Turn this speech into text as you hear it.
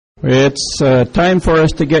It's time for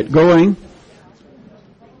us to get going.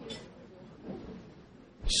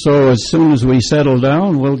 So as soon as we settle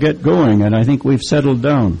down, we'll get going, and I think we've settled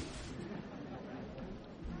down.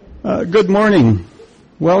 Good morning.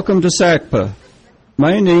 Welcome to SACPA.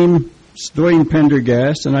 My name is Dwayne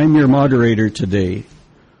Pendergast, and I'm your moderator today.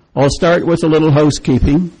 I'll start with a little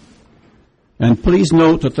housekeeping. And please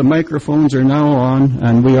note that the microphones are now on,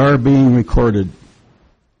 and we are being recorded.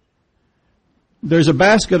 There's a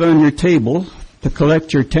basket on your table to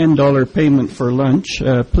collect your $10 payment for lunch.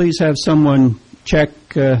 Please have someone check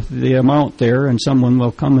the amount there, and someone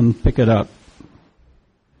will come and pick it up.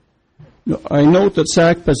 I note that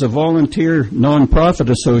SACPA is a volunteer nonprofit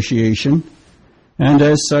association, and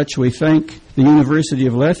as such, we thank the University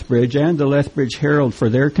of Lethbridge and the Lethbridge Herald for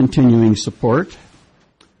their continuing support.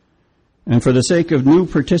 And for the sake of new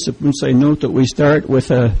participants, I note that we start with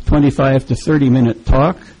a 25 to 30-minute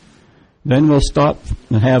talk. Then we'll stop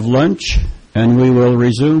and have lunch, and we will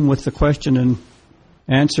resume with the question and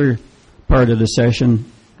answer part of the session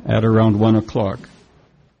at around 1 o'clock.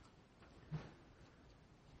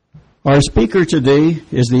 Our speaker today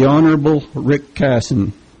is the Honorable Rick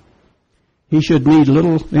Casson. He should need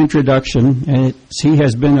little introduction, and he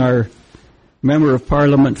has been our Member of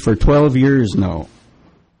Parliament for 12 years now.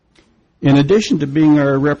 In addition to being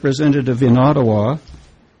our representative in Ottawa,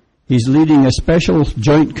 he's leading a special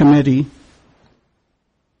joint committee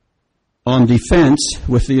on defense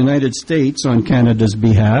with the United States on Canada's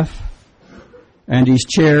behalf, and he's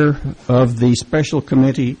chair of the special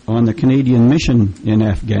committee on the Canadian mission in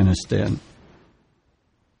Afghanistan.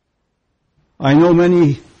 I know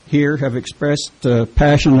many here have expressed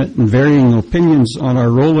passionate and varying opinions on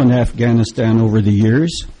our role in Afghanistan over the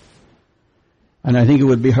years, and I think it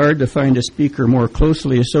would be hard to find a speaker more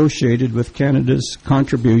closely associated with Canada's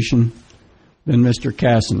contribution than Mr.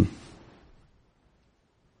 Casson.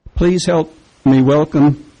 Please help me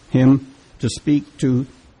welcome him to speak to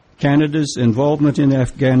Canada's involvement in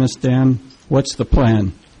Afghanistan. What's the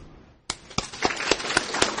plan?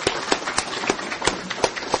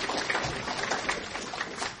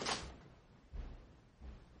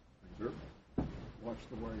 Sure. Watch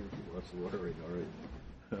the wire. Watch the wiring. All right.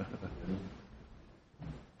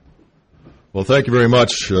 Well, thank you very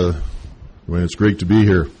much. It's great to be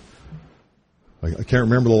here. I can't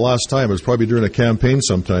remember the last time. It was probably during a campaign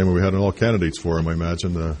sometime where we had an all-candidates forum, I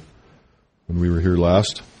imagine, when we were here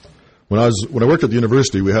last. When I worked at the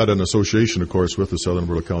university, we had an association, of course, with the Southern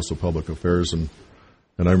Alberta Council of Public Affairs, and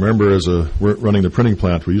I remember running the printing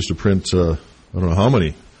plant, we used to print, I don't know how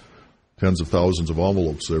many, tens of thousands of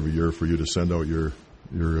envelopes every year for you to send out your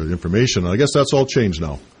information. And I guess that's all changed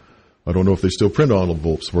now. I don't know if they still print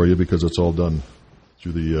envelopes for you because it's all done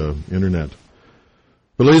through the internet.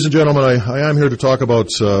 But ladies and gentlemen, I am here to talk about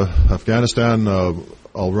Afghanistan.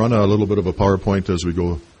 I'll run a little bit of a PowerPoint as we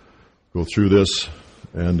go through this,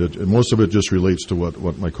 and most of it just relates to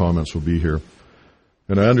what my comments will be here.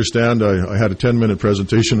 And I understand I had a 10-minute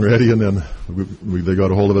presentation ready, and then they got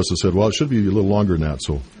a hold of us and said, well, it should be a little longer than that.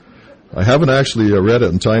 So I haven't actually read it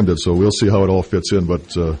and timed it, so we'll see how it all fits in.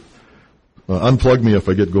 But unplug me if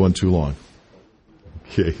I get going too long.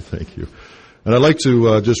 Okay, thank you. And I'd like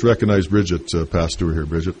to just recognize Bridget Pasteur here.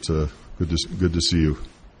 Bridget, good to see you.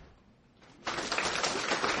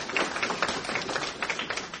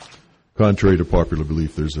 Contrary to popular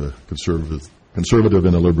belief, there's a conservative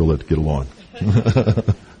and a liberal that get along. Okay,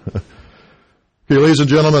 ladies and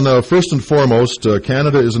gentlemen, first and foremost,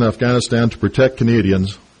 Canada is in Afghanistan to protect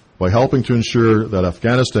Canadians by helping to ensure that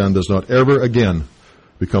Afghanistan does not ever again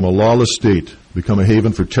become a lawless state, become a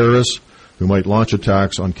haven for terrorists who might launch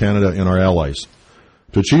attacks on Canada and our allies.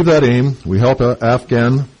 To achieve that aim, we help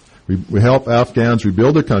Afghans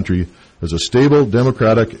rebuild their country as a stable,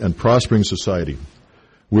 democratic, and prospering society.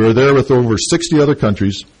 We are there with over 60 other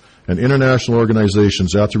countries and international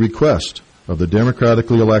organizations at the request of the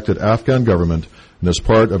democratically elected Afghan government and as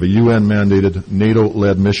part of a UN-mandated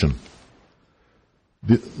NATO-led mission.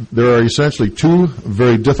 There are essentially two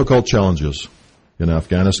very difficult challenges in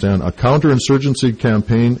Afghanistan: a counterinsurgency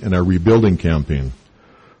campaign and a rebuilding campaign.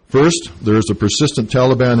 First, there is a persistent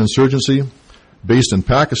Taliban insurgency based in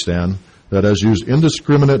Pakistan that has used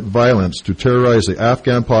indiscriminate violence to terrorize the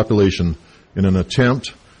Afghan population in an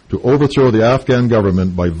attempt to overthrow the Afghan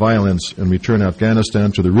government by violence and return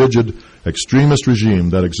Afghanistan to the rigid extremist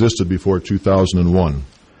regime that existed before 2001.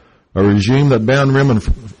 A regime that banned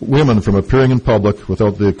women from appearing in public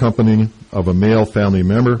without the accompanying of a male family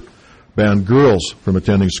member, banned girls from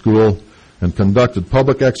attending school, and conducted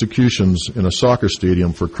public executions in a soccer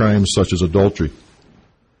stadium for crimes such as adultery.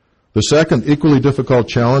 The second equally difficult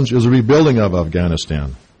challenge is the rebuilding of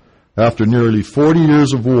Afghanistan. After nearly 40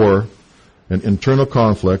 years of war and internal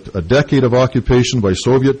conflict, a decade of occupation by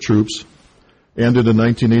Soviet troops ended in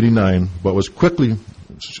 1989, but was quickly,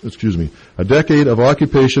 a decade of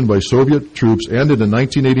occupation by Soviet troops ended in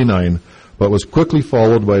 1989, but was quickly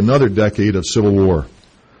followed by another decade of civil war.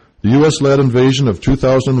 The U.S.-led invasion of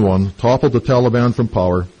 2001 toppled the Taliban from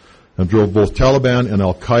power and drove both Taliban and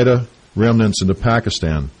al-Qaeda remnants into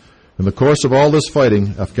Pakistan. In the course of all this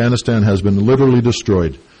fighting, Afghanistan has been literally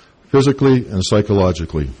destroyed, physically and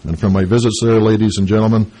psychologically. And from my visits there, ladies and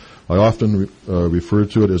gentlemen, I often refer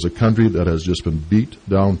to it as a country that has just been beat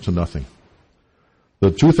down to nothing.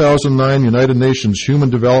 The 2009 United Nations Human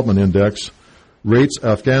Development Index rates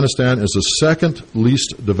Afghanistan as the second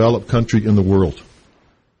least developed country in the world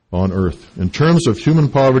on earth. In terms of human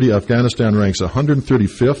poverty, Afghanistan ranks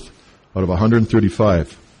 135th out of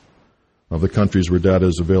 135 of the countries where data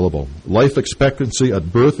is available. Life expectancy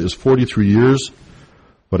at birth is 43 years,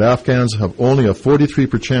 but Afghans have only a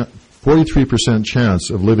 43% chance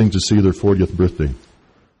of living to see their 40th birthday.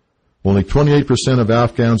 Only 28% of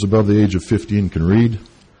Afghans above the age of 15 can read,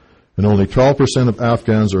 and only 12% of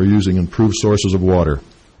Afghans are using improved sources of water,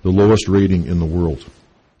 the lowest rating in the world.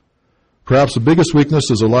 Perhaps the biggest weakness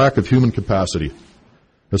is a lack of human capacity.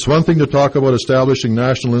 It's one thing to talk about establishing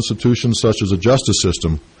national institutions such as a justice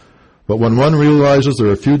system, but when one realizes there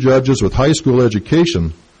are few judges with high school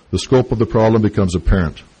education, the scope of the problem becomes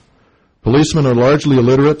apparent. Policemen are largely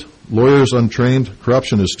illiterate, lawyers untrained,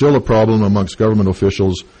 corruption is still a problem amongst government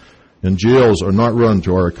officials, and jails are not run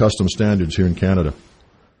to our accustomed standards here in Canada.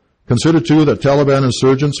 Consider, too, that Taliban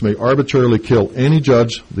insurgents may arbitrarily kill any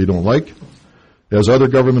judge they don't like. As other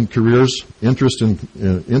government careers, interest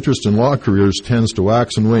in law careers tends to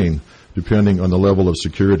wax and wane, depending on the level of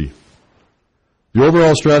security. The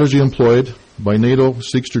overall strategy employed by NATO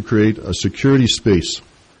seeks to create a security space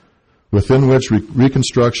within which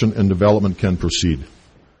reconstruction and development can proceed.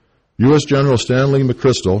 U.S. General Stanley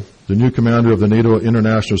McChrystal, the new commander of the NATO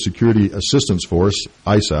International Security Assistance Force,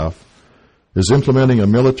 ISAF, is implementing a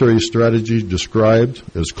military strategy described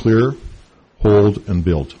as clear, hold, and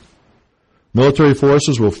build. Military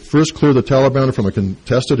forces will first clear the Taliban from a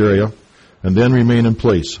contested area and then remain in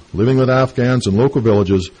place, living with Afghans in local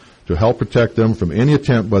villages to help protect them from any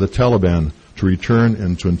attempt by the Taliban to return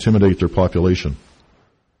and to intimidate their population.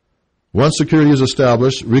 Once security is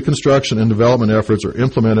established, reconstruction and development efforts are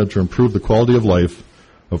implemented to improve the quality of life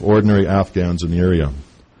of ordinary Afghans in the area.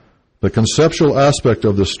 The conceptual aspect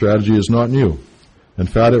of this strategy is not new. In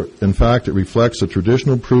fact, it reflects a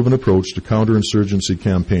traditional proven approach to counterinsurgency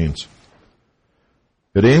campaigns.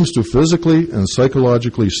 It aims to physically and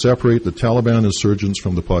psychologically separate the Taliban insurgents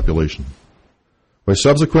from the population. By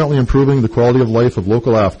subsequently improving the quality of life of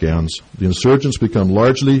local Afghans, the insurgents become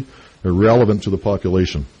largely irrelevant to the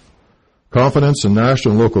population. Confidence in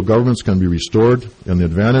national and local governments can be restored, and the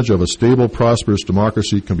advantage of a stable, prosperous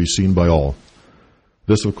democracy can be seen by all.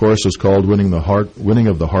 This, of course, is called winning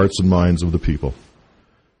of the hearts and minds of the people.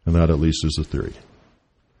 And that, at least, is the theory.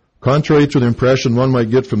 Contrary to the impression one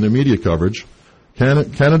might get from the media coverage,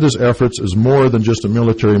 Canada's efforts is more than just a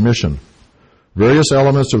military mission. Various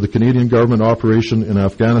elements of the Canadian government operation in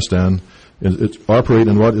Afghanistan operate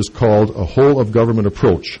in what is called a whole-of-government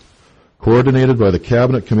approach, coordinated by the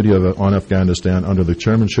Cabinet Committee on Afghanistan under the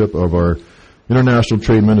chairmanship of our International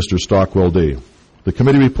Trade Minister, Stockwell Day. The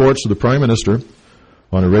committee reports to the Prime Minister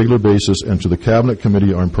on a regular basis and to the Cabinet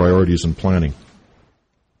Committee on Priorities and Planning.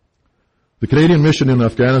 The Canadian mission in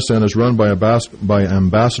Afghanistan is run by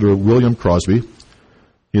Ambassador William Crosby.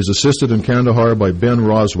 He is assisted in Kandahar by Ben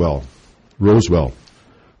Roswell.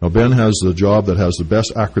 Now, Ben has the job that has the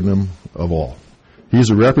best acronym of all. He's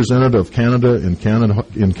a representative of Canada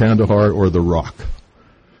in Kandahar, or the ROC.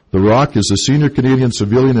 The ROC is the senior Canadian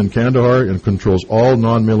civilian in Kandahar and controls all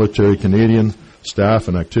non-military Canadian staff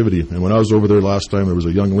and activity. And when I was over there last time, there was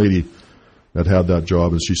a young lady that had that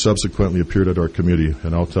job, and she subsequently appeared at our committee,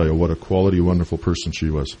 and I'll tell you what a quality, wonderful person she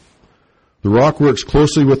was. The ROC works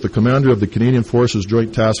closely with the commander of the Canadian Forces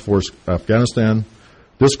Joint Task Force Afghanistan.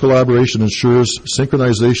 This collaboration ensures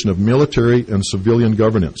synchronization of military and civilian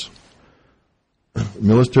governance.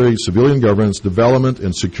 Military, civilian governance, development,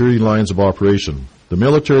 and security lines of operation. The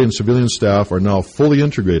military and civilian staff are now fully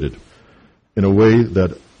integrated in a way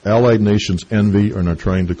that allied nations envy and are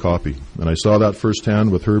trying to copy. And I saw that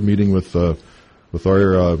firsthand with her meeting with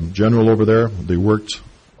our general over there. They worked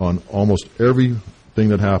on almost everything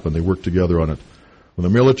that happened. They worked together on it. When the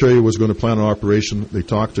military was going to plan an operation, they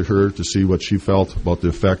talked to her to see what she felt about the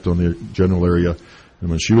effect on the general area. And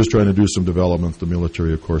when she was trying to do some development, the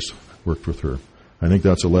military, of course, worked with her. I think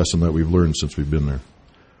that's a lesson that we've learned since we've been there.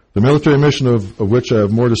 The military mission of which I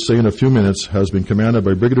have more to say in a few minutes has been commanded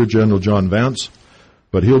by Brigadier General John Vance,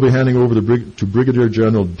 but he'll be handing over to Brigadier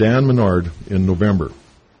General Dan Menard in November.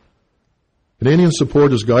 Canadian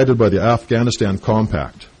support is guided by the Afghanistan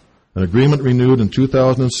Compact, an agreement renewed in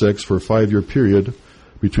 2006 for a 5-year period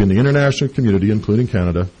between the international community, including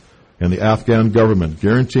Canada, and the Afghan government,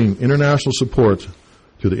 guaranteeing international support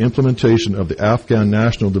to the implementation of the Afghan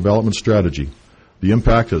National Development Strategy.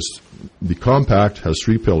 The compact has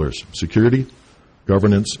 3 pillars: security,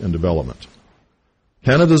 governance, and development.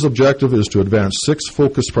 Canada's objective is to advance 6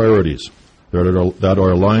 focused priorities that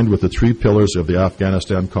are aligned with the 3 pillars of the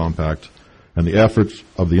Afghanistan Compact and the efforts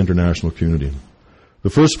of the international community. The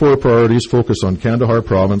first 4 priorities focus on Kandahar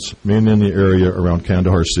province, mainly in the area around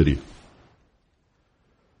Kandahar city.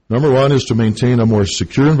 Number 1 is to maintain a more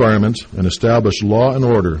secure environment and establish law and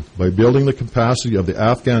order by building the capacity of the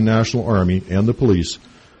Afghan National Army and the police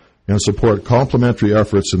and support complementary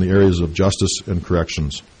efforts in the areas of justice and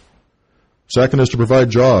corrections. Second is to provide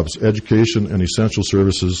jobs, education, and essential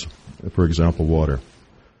services, for example, water,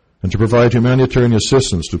 and to provide humanitarian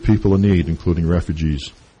assistance to people in need, including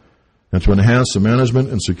refugees, and to enhance the management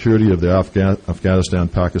and security of the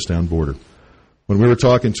Afghanistan-Pakistan border. When we were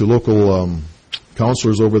talking to local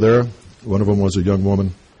counselors over there, one of them was a young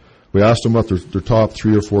woman. We asked them what their top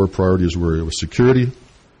 3 or 4 priorities were. It was security,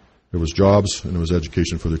 it was jobs, and it was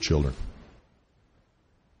education for their children.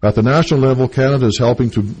 At the national level, Canada is helping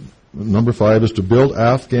to, number 5 is to build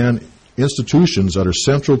Afghan institutions that are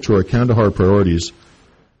central to our Kandahar priorities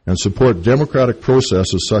and support democratic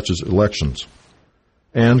processes such as elections,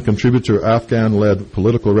 and contribute to Afghan-led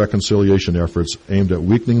political reconciliation efforts aimed at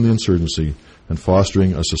weakening the insurgency and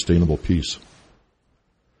fostering a sustainable peace.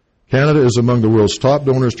 Canada is among the world's top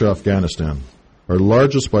donors to Afghanistan, our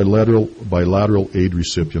largest bilateral aid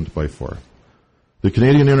recipient by far. The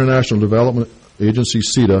Canadian International Development Agency,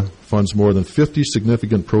 CIDA, funds more than 50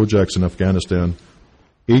 significant projects in Afghanistan,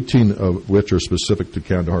 18 of which are specific to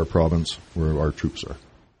Kandahar province, where our troops are.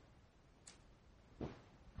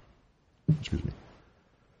 Excuse me.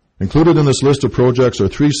 Included in this list of projects are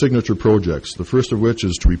 3 signature projects, the first of which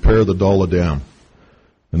is to repair the Dalla Dam.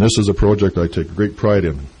 And this is a project I take great pride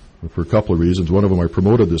in for a couple of reasons. One of them, I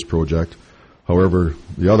promoted this project. However,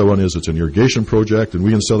 the other one is it's an irrigation project, and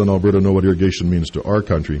we in Southern Alberta know what irrigation means to our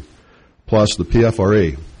country. Plus, the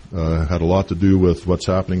PFRA had a lot to do with what's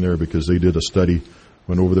happening there because they did a study,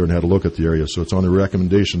 went over there and had a look at the area. So it's on the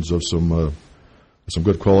recommendations of some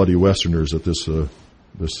good quality Westerners that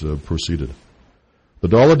this proceeded. The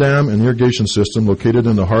Dalla Dam, an irrigation system located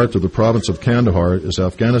in the heart of the province of Kandahar, is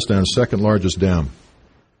Afghanistan's second largest dam.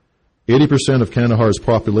 80% of Kandahar's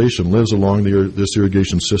population lives along this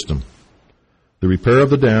irrigation system. The repair of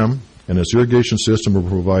the dam and its irrigation system will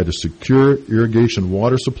provide a secure irrigation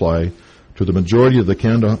water supply to the majority of the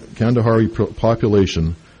Kandahari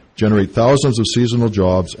population, generate thousands of seasonal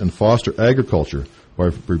jobs, and foster agriculture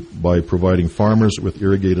by providing farmers with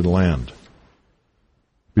irrigated land.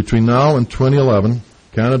 Between now and 2011,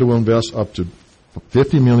 Canada will invest up to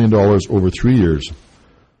 $50 million over 3 years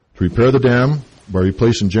to repair the dam by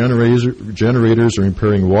replacing generators or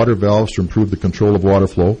repairing water valves to improve the control of water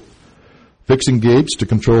flow, fixing gates to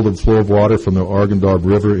control the flow of water from the Arghandab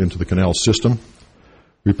River into the canal system,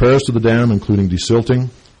 repairs to the dam including desilting,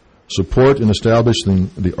 support in establishing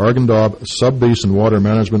the Arghandab Sub-Basin Water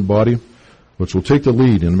Management Body, which will take the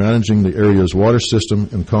lead in managing the area's water system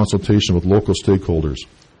in consultation with local stakeholders.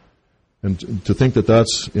 And to think that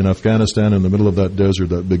that's in Afghanistan in the middle of that desert,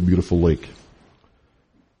 that big beautiful lake.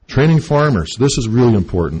 Training farmers, this is really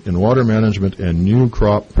important, in water management and new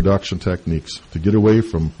crop production techniques to get away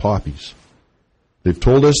from poppies. They've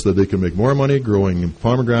told us that they can make more money growing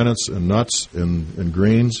pomegranates and nuts and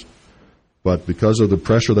grains, but because of the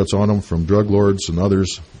pressure that's on them from drug lords and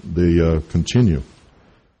others, they continue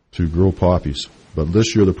to grow poppies. But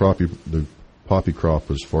this year the poppy crop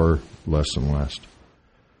was far less than last.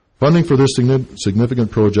 Funding for this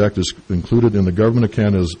significant project is included in the Government of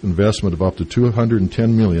Canada's investment of up to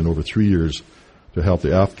 $210 million over 3 years to help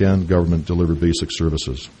the Afghan government deliver basic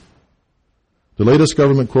services. The latest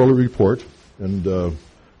government quarterly report, and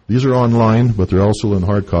these are online, but they're also in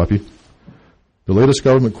hard copy. The latest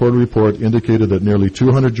government quarterly report indicated that nearly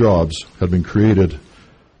 200 jobs had been created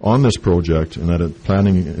on this project and that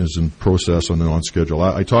planning is in process and on schedule.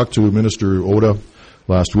 I talked to Minister Oda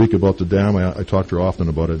last week about the dam. I talked to her often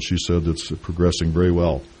about it, and she said it's progressing very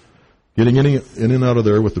well. Getting in and out of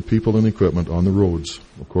there with the people and equipment on the roads,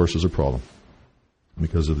 of course, is a problem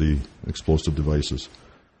because of the explosive devices.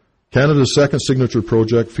 Canada's second signature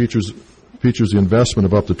project features the investment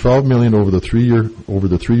of up to $12 million over the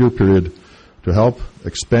three-year period to help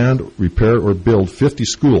expand, repair, or build 50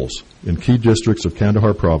 schools in key districts of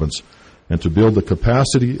Kandahar province and to build the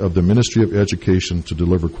capacity of the Ministry of Education to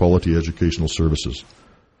deliver quality educational services.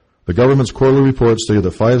 The government's quarterly report stated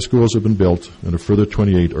that 5 schools have been built and a further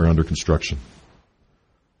 28 are under construction.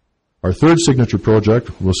 Our third signature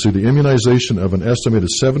project will see the immunization of an estimated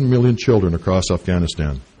 7 million children across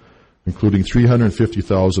Afghanistan, including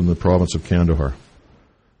 350,000 in the province of Kandahar.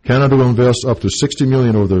 Canada will invest up to $60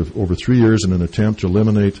 million over 3 years in an attempt to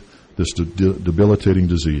eliminate this debilitating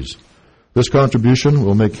disease. This contribution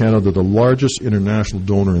will make Canada the largest international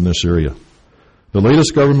donor in this area. The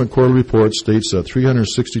latest government quarterly report states that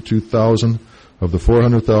 362,000 of the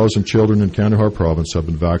 400,000 children in Kandahar province have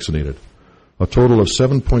been vaccinated. A total of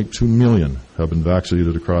 7.2 million have been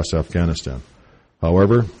vaccinated across Afghanistan.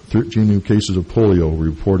 However, 13 new cases of polio were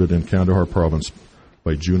reported in Kandahar province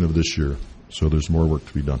by June of this year, so there's more work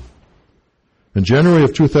to be done. In January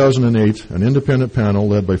of 2008, an independent panel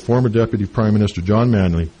led by former Deputy Prime Minister John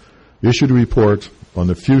Manley issued a report on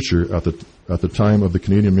the future at the time of the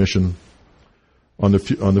Canadian mission, on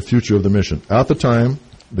the future of the mission. At the time,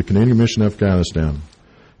 the Canadian mission in Afghanistan,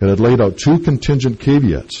 it had laid out 2 contingent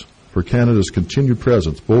caveats for Canada's continued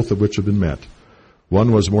presence, both of which have been met.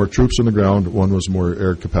 One was more troops on the ground, one was more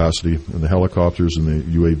air capacity, and the helicopters and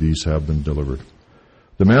the UAVs have been delivered.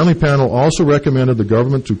 The Manley panel also recommended the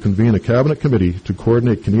government to convene a cabinet committee to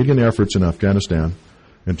coordinate Canadian efforts in Afghanistan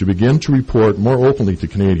and to begin to report more openly to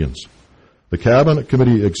Canadians. The cabinet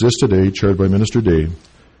committee exists today, chaired by Minister Day.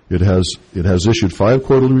 It has issued 5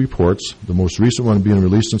 quarterly reports, the most recent one being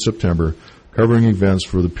released in September, covering events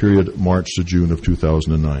for the period March to June of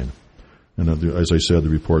 2009. And as I said, the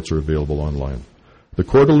reports are available online. The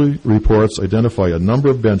quarterly reports identify a number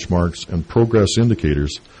of benchmarks and progress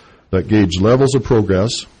indicators that gauge levels of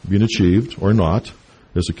progress being achieved or not,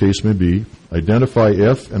 as the case may be, identify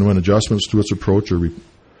if and when adjustments to its approach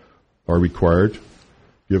are required,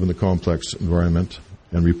 given the complex environment,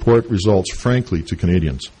 and report results frankly to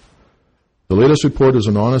Canadians. The latest report is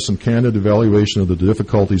an honest and candid evaluation of the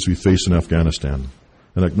difficulties we face in Afghanistan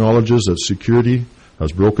and acknowledges that security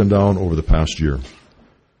has broken down over the past year.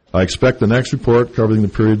 I expect the next report, covering the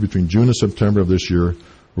period between June and September of this year,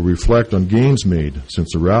 will reflect on gains made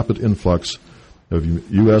since the rapid influx of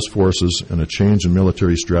U.S. forces and a change in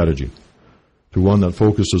military strategy to one that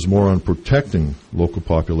focuses more on protecting local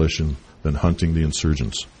population than hunting the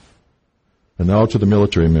insurgents. And now to the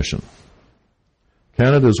military mission.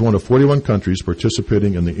 Canada is one of 41 countries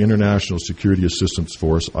participating in the International Security Assistance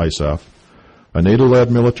Force, ISAF, a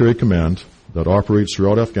NATO-led military command that operates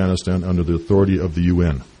throughout Afghanistan under the authority of the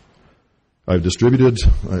UN. I've distributed,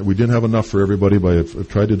 we didn't have enough for everybody, but I've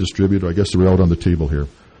tried to distribute, I guess they're out on the table here,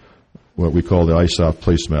 what we call the ISAF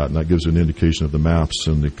placemat, and that gives an indication of the maps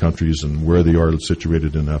and the countries and where they are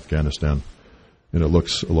situated in Afghanistan. And it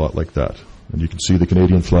looks a lot like that. And you can see the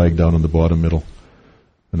Canadian flag down in the bottom middle,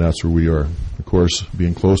 and that's where we are. Of course,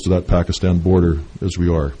 being close to that Pakistan border, as we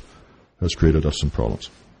are, has created us some problems.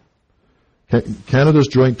 Canada's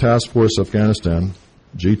Joint Task Force Afghanistan,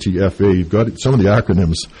 JTFA, you've got some of the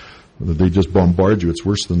acronyms, they just bombard you. It's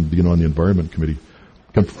worse than being on the Environment Committee.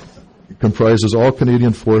 Comprises all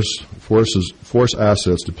Canadian force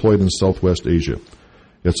assets deployed in Southwest Asia.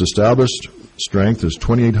 Its established strength is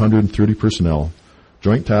 2,830 personnel.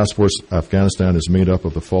 Joint Task Force Afghanistan is made up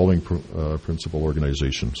of the following principal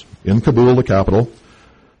organizations. In Kabul, the capital,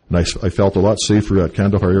 and I felt a lot safer at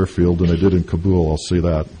Kandahar Airfield than I did in Kabul, I'll say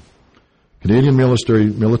that. Canadian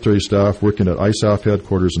military staff working at ISAF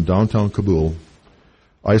headquarters in downtown Kabul.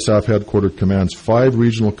 ISAF headquarters commands 5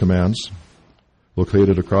 regional commands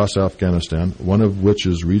located across Afghanistan, one of which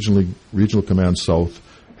is Regional Command South,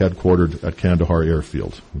 headquartered at Kandahar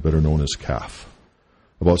Airfield, better known as CAF.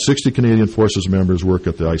 About 60 Canadian Forces members work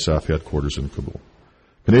at the ISAF headquarters in Kabul.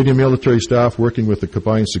 Canadian military staff working with the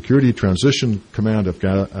Combined Security Transition Command of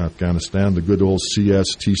Afghanistan, the good old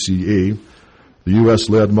CSTCA, the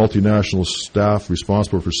U.S.-led multinational staff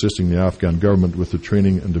responsible for assisting the Afghan government with the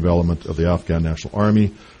training and development of the Afghan National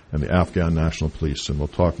Army and the Afghan National Police. And we'll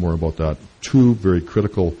talk more about that. 2 very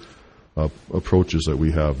critical approaches that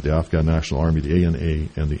we have, the Afghan National Army, the ANA,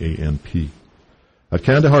 and the ANP. At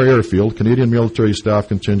Kandahar Airfield, Canadian military staff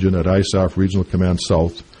contingent at ISAF Regional Command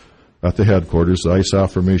South at the headquarters, the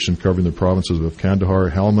ISAF formation covering the provinces of Kandahar,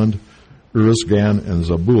 Helmand, Uruzgan, and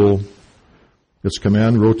Zabul. Its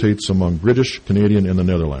command rotates among British, Canadian, and the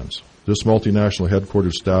Netherlands. This multinational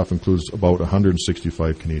headquarters staff includes about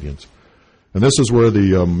 165 Canadians. And this is where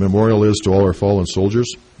the memorial is to all our fallen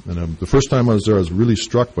soldiers. And the first time I was there, I was really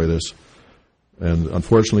struck by this. And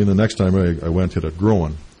unfortunately, the next time I went, it had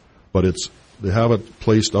grown. But it's they have it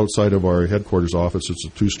placed outside of our headquarters office. It's a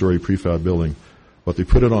 2-story prefab building, but they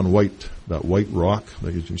put it on that white rock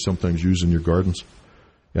that you sometimes use in your gardens.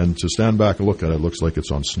 And to stand back and look at it, it looks like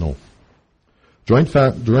it's on snow. Joint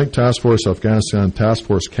Task Force Afghanistan Task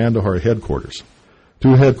Force Kandahar headquarters.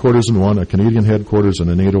 2 headquarters in one, a Canadian headquarters and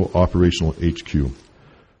a NATO operational HQ.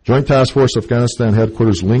 Joint Task Force Afghanistan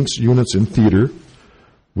headquarters links units in theater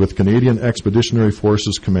with Canadian Expeditionary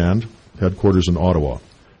Forces Command headquarters in Ottawa.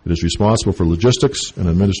 It is responsible for logistics and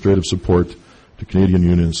administrative support to Canadian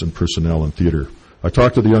units and personnel in theater. I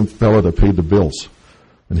talked to the young fellow that paid the bills,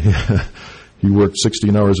 and he worked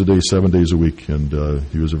 16 hours a day, 7 days a week, and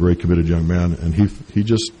he was a very committed young man, and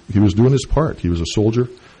he was doing his part. He was a soldier.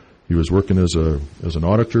 He was working as an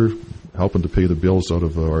auditor, helping to pay the bills out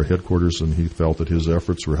of our headquarters, and he felt that his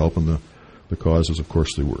efforts were helping the cause, as of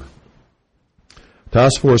course they were.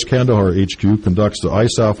 Task Force Kandahar HQ conducts the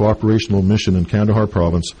ISAF operational mission in Kandahar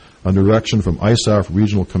province under direction from ISAF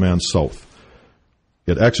Regional Command South.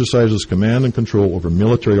 It exercises command and control over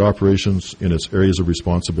military operations in its areas of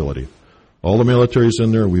responsibility. All the military is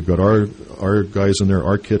in there. We've got our guys in there,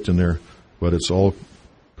 our kit in there, but it's all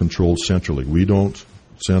controlled centrally. We don't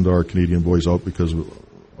send our Canadian boys out because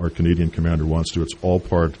our Canadian commander wants to. It's all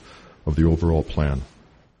part of the overall plan.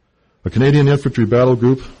 A Canadian Infantry Battle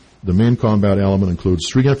Group, the main combat element includes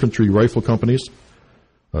 3 infantry rifle companies,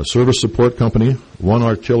 a service support company, 1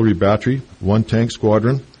 artillery battery, 1 tank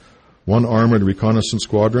squadron, 1 armored reconnaissance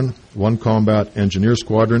squadron, 1 combat engineer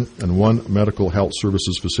squadron, and 1 medical health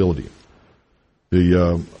services facility.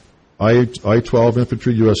 The I-12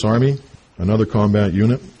 Infantry U.S. Army, another combat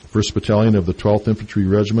unit, 1st Battalion of the 12th Infantry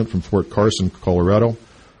Regiment from Fort Carson, Colorado,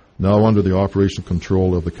 now under the operational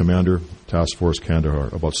control of the Commander, Task Force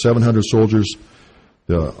Kandahar. About 700 soldiers.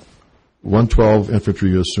 The 112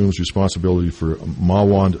 Infantry assumes responsibility for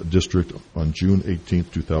Mawand District on June 18,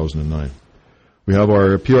 2009. We have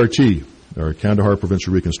our PRT, our Kandahar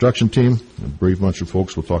Provincial Reconstruction Team, a brave bunch of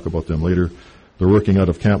folks. We'll talk about them later. They're working out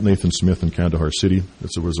of Camp Nathan Smith in Kandahar City.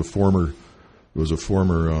 It was a former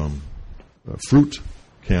fruit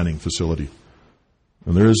canning facility,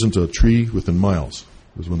 and there isn't a tree within miles.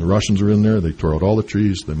 Because when the Russians were in there, they tore out all the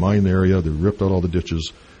trees, they mined the area, they ripped out all the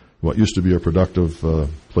ditches. What used to be a productive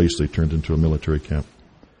place, they turned into a military camp.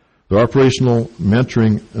 The Operational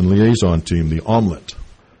Mentoring and Liaison Team, the OMLET.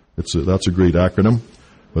 That's a great acronym,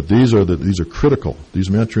 but these are critical. These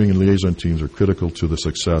mentoring and liaison teams are critical to the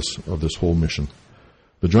success of this whole mission.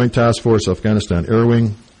 The Joint Task Force Afghanistan Air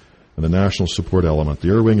Wing and the National Support Element. The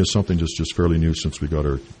Air Wing is something just fairly new since we got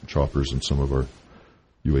our choppers and some of our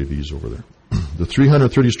UAVs over there. The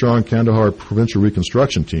 330-strong Kandahar Provincial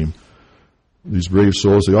Reconstruction Team, these brave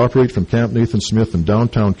souls, they operate from Camp Nathan Smith in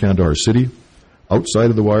downtown Kandahar City, outside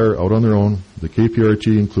of the wire, out on their own. The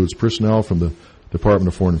KPRT includes personnel from the Department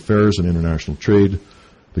of Foreign Affairs and International Trade,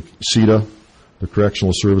 the CEDA, the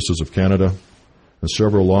Correctional Services of Canada, and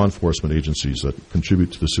several law enforcement agencies that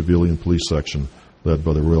contribute to the civilian police section led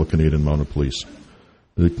by the Royal Canadian Mounted Police.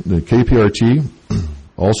 The KPRT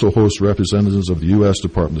also hosts representatives of the U.S.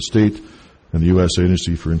 Department of State and the U.S.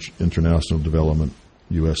 Agency for International Development,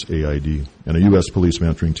 USAID, and a U.S. police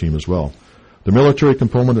mentoring team as well. The military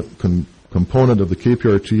component of the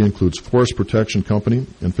KPRT includes Force Protection Company,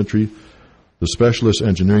 Infantry, the Specialist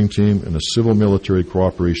Engineering Team, and a Civil Military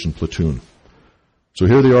Cooperation Platoon. So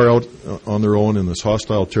here they are out on their own in this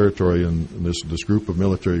hostile territory, and this group of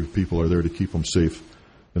military people are there to keep them safe.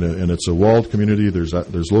 And it's a walled community.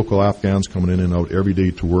 There's local Afghans coming in and out every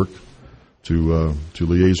day to work, to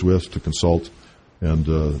liaise with, to consult, and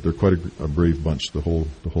they're quite a brave bunch.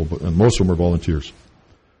 And most of them are volunteers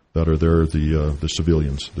that are there. The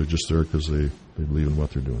civilians, they're just there because they believe in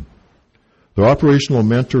what they're doing. The Operational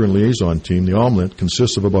Mentor and Liaison Team, the OMLET,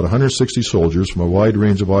 consists of about 160 soldiers from a wide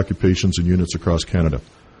range of occupations and units across Canada.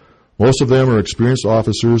 Most of them are experienced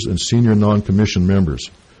officers and senior non-commissioned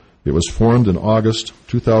members. It was formed in August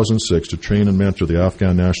 2006 to train and mentor the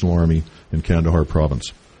Afghan National Army in Kandahar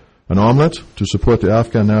Province. An OMLET to support the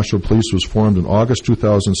Afghan National Police was formed in August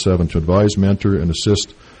 2007 to advise, mentor, and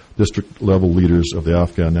assist district-level leaders of the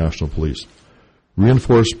Afghan National Police,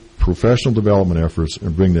 reinforce professional development efforts,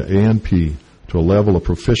 and bring the ANP to a level of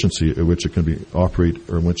proficiency at which it can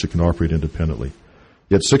operate independently.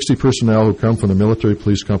 Yet 60 personnel who come from the military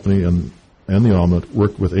police company and the OMLET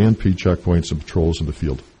work with ANP checkpoints and patrols in the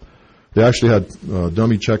field. They actually had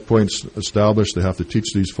dummy checkpoints established. They have to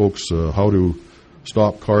teach these folks how to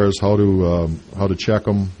stop cars, how to check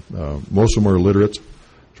them. Most of them are illiterate,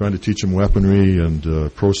 trying to teach them weaponry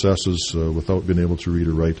and processes without being able to read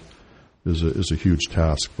or write is a huge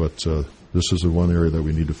task, but this is the one area that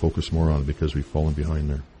we need to focus more on because we've fallen behind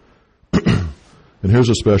there. And here's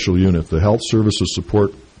a special unit, the Health Services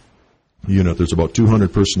Support Unit. There's about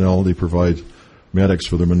 200 personnel. They provide medics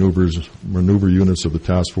for the maneuver units of the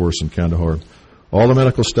task force in Kandahar. All the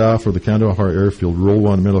medical staff of the Kandahar Airfield Role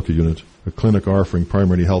 1 Medical Unit, a clinic offering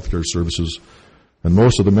primary health care services, and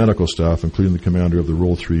most of the medical staff, including the commander of the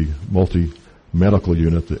Role 3 Multi-Medical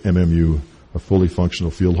Unit, the MMU, a fully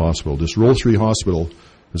functional field hospital. This Role 3 hospital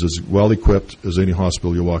is as well equipped as any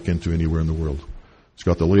hospital you walk into anywhere in the world. It's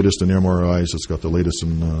got the latest in MRIs. It's got the latest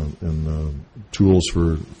in tools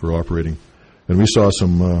for operating. And we saw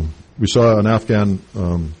an Afghan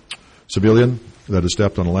civilian that had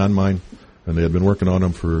stepped on a landmine, and they had been working on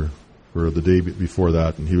him for the day before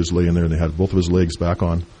that, and he was laying there, and they had both of his legs back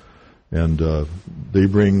on. And they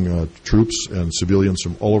bring troops and civilians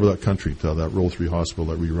from all over that country to that Role 3 hospital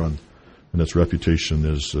that we run, and its reputation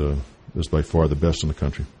is by far the best in the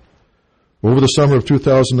country. Over the summer of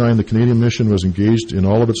 2009, the Canadian mission was engaged in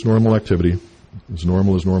all of its normal activity, as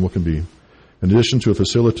normal can be, in addition to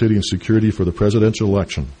facilitating security for the presidential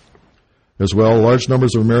election. As well, large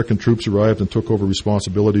numbers of American troops arrived and took over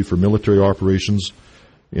responsibility for military operations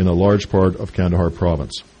in a large part of Kandahar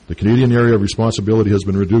province. The Canadian area of responsibility has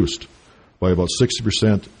been reduced by about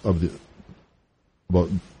 60%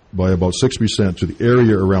 by about 6% to the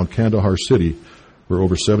area around Kandahar city, where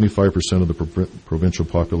over 75% of the provincial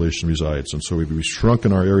population resides. And so we've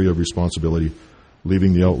shrunken our area of responsibility,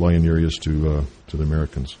 leaving the outlying areas to the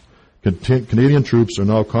Americans. Canadian troops are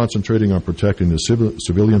now concentrating on protecting the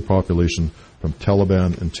civilian population from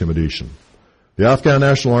Taliban intimidation. The Afghan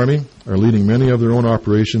National Army are leading many of their own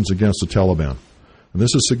operations against the Taliban. And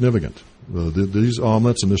this is significant. These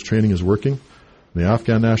omelets and this training is working. The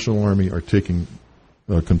Afghan National Army are taking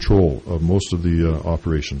control of most of the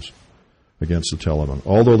operations against the Taliban.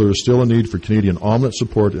 Although there is still a need for Canadian omelet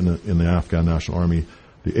support in the Afghan National Army,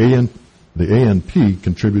 the ANP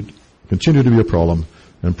continue to be a problem,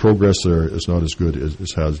 and progress there is not as good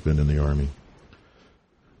as has been in the Army.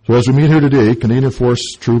 So as we meet here today, Canadian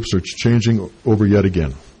Force troops are changing over yet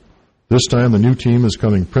again. This time the new team is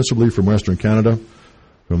coming principally from Western Canada,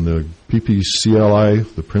 from the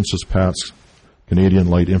PPCLI, the Princess Pat's Canadian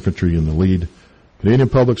Light Infantry in the lead. Canadian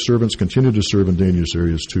public servants continue to serve in dangerous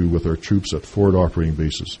areas too, with our troops at forward operating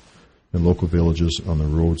bases and local villages on the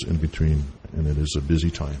roads in between, and it is a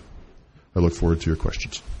busy time. I look forward to your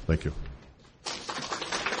questions. Thank you.